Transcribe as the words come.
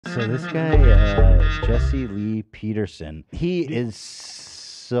So this guy, Jesse Lee Peterson, he is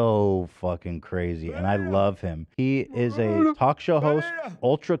so fucking crazy, and I love him. He is a talk show host,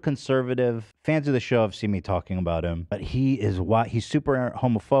 ultra conservative. Fans of the show have seen me talking about him, but he's super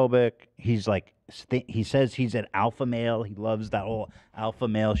homophobic. He's like, he says he's an alpha male. He loves that whole alpha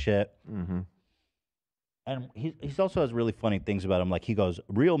male shit. Mm-hmm. And he also has really funny things about him. Like he goes,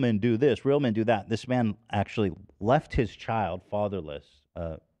 real men do this, real men do that. This man actually left his child fatherless,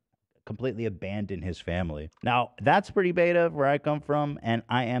 completely abandoned his family. Now, that's pretty beta where I come from, and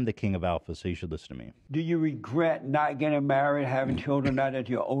I am the king of alpha, so you should listen to me. Do you regret not getting married, having children now that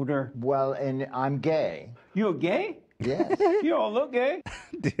you're older? Well, and I'm gay. You're gay? Yes. You don't look gay.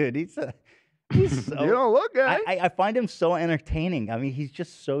 Dude, he's so... You don't look gay. I find him so entertaining. I mean, he's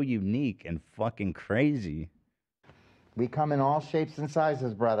just so unique and fucking crazy. We come in all shapes and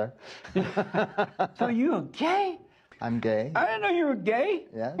sizes, brother. So you're gay? I'm gay. I didn't know you were gay.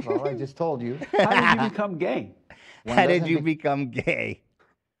 Yeah, well, I just told you. How did you become gay? How did you become gay?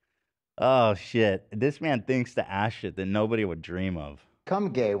 Oh, shit. This man thinks the ass shit that nobody would dream of. Come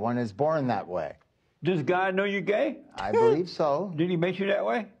gay. One is born that way. Does God know you're gay? I believe so. Did he make you that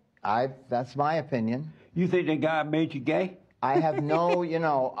way? That's my opinion. You think that God made you gay? I have no,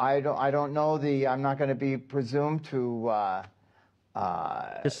 I don't know I'm not going to be presumed to,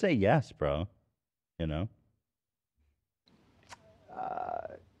 just say yes, bro.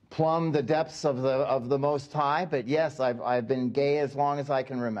 Plumb the depths of the Most High, but yes, I've been gay as long as I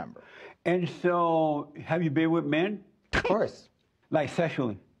can remember. And so, have you been with men? Of course. Like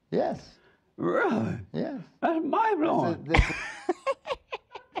sexually? Yes. Really? Yes. That's mind-blowing.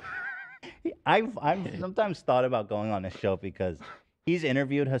 I've sometimes thought about going on this show because he's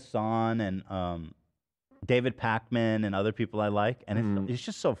interviewed Hassan and David Pakman and other people I like, and it's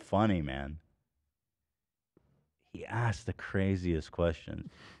just so funny, man. He asks the craziest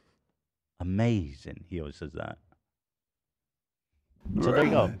questions. Amazing. He always says that. So there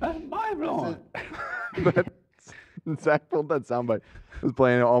you go. That's mind-blowing. Zach pulled that soundbite. I was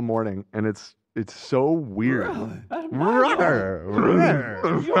playing it all morning, and it's so weird. That's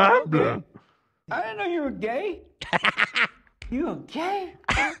mind-blowing. You're gay. I didn't know you were gay. You're gay?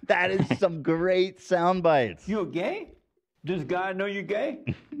 That is some great sound bites. You're gay? Does God know you're gay?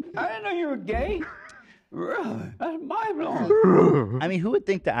 I didn't know you were gay. Really? That's mind-blowing. I mean, who would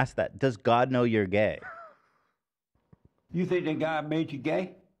think to ask that? Does God know you're gay? You think that God made you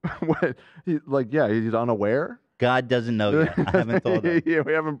gay? What? Yeah, he's unaware? God doesn't know yet. I haven't told him. Yeah,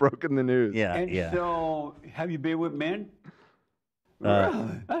 we haven't broken the news. Yeah, and yeah. So, have you been with men?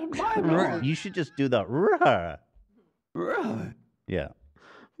 Really? That's mind-blowing. You should just do the ruh. Really? Yeah.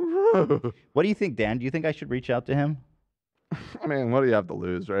 What do you think, Dan? Do you think I should reach out to him? I mean, what do you have to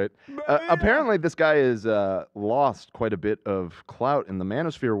lose, right? Apparently, this guy has lost quite a bit of clout in the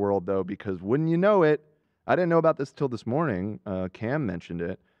manosphere world, though, because wouldn't you know it, I didn't know about this till this morning. Cam mentioned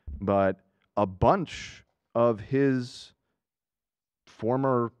it, but a bunch of his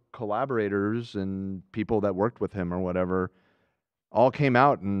former collaborators and people that worked with him or whatever all came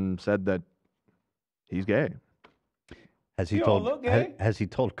out and said that he's gay. Has he told? Has he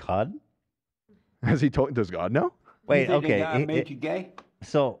told God? Has he told? Does God know? Wait, you think okay. God made you gay?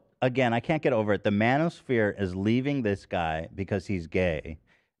 So again, I can't get over it. The manosphere is leaving this guy because he's gay,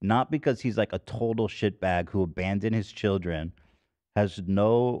 not because he's like a total shitbag who abandoned his children, has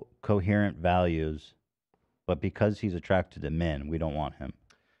no coherent values, but because he's attracted to men, we don't want him.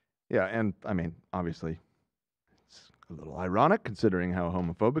 Yeah, and I mean, obviously, it's a little ironic considering how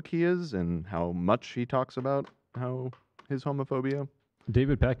homophobic he is and how much he talks about how his homophobia.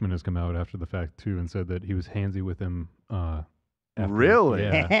 David Pakman has come out after the fact too and said that he was handsy with him. Really?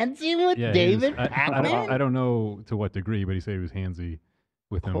 Yeah. Handsy with David Pakman? I don't know to what degree, but he said he was handsy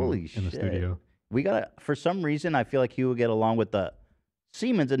with him Holy in the studio. We gotta. For some reason, I feel like he would get along with the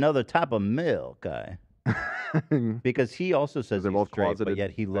semen's another type of milk guy. Because he also says they're he's both straight, but closeted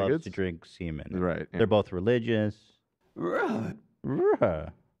yet he loves bigots? to drink semen. Right. Yeah. They're both religious. Really?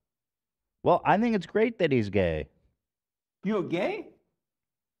 Well, I think it's great that he's gay. You're gay?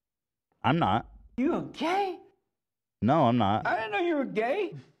 I'm not. You're gay? No, I'm not. I didn't know you were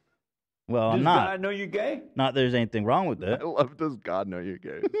gay. Well, I'm Does not. God know you're gay? Not there's anything wrong with it. I love, does God know you're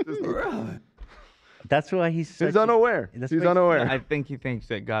gay? It's just- Really? That's why he's unaware. He's unaware. I think he thinks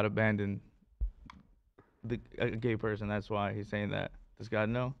that God abandoned a gay person. That's why he's saying that. Does God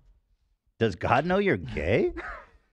know? Does God know you're gay?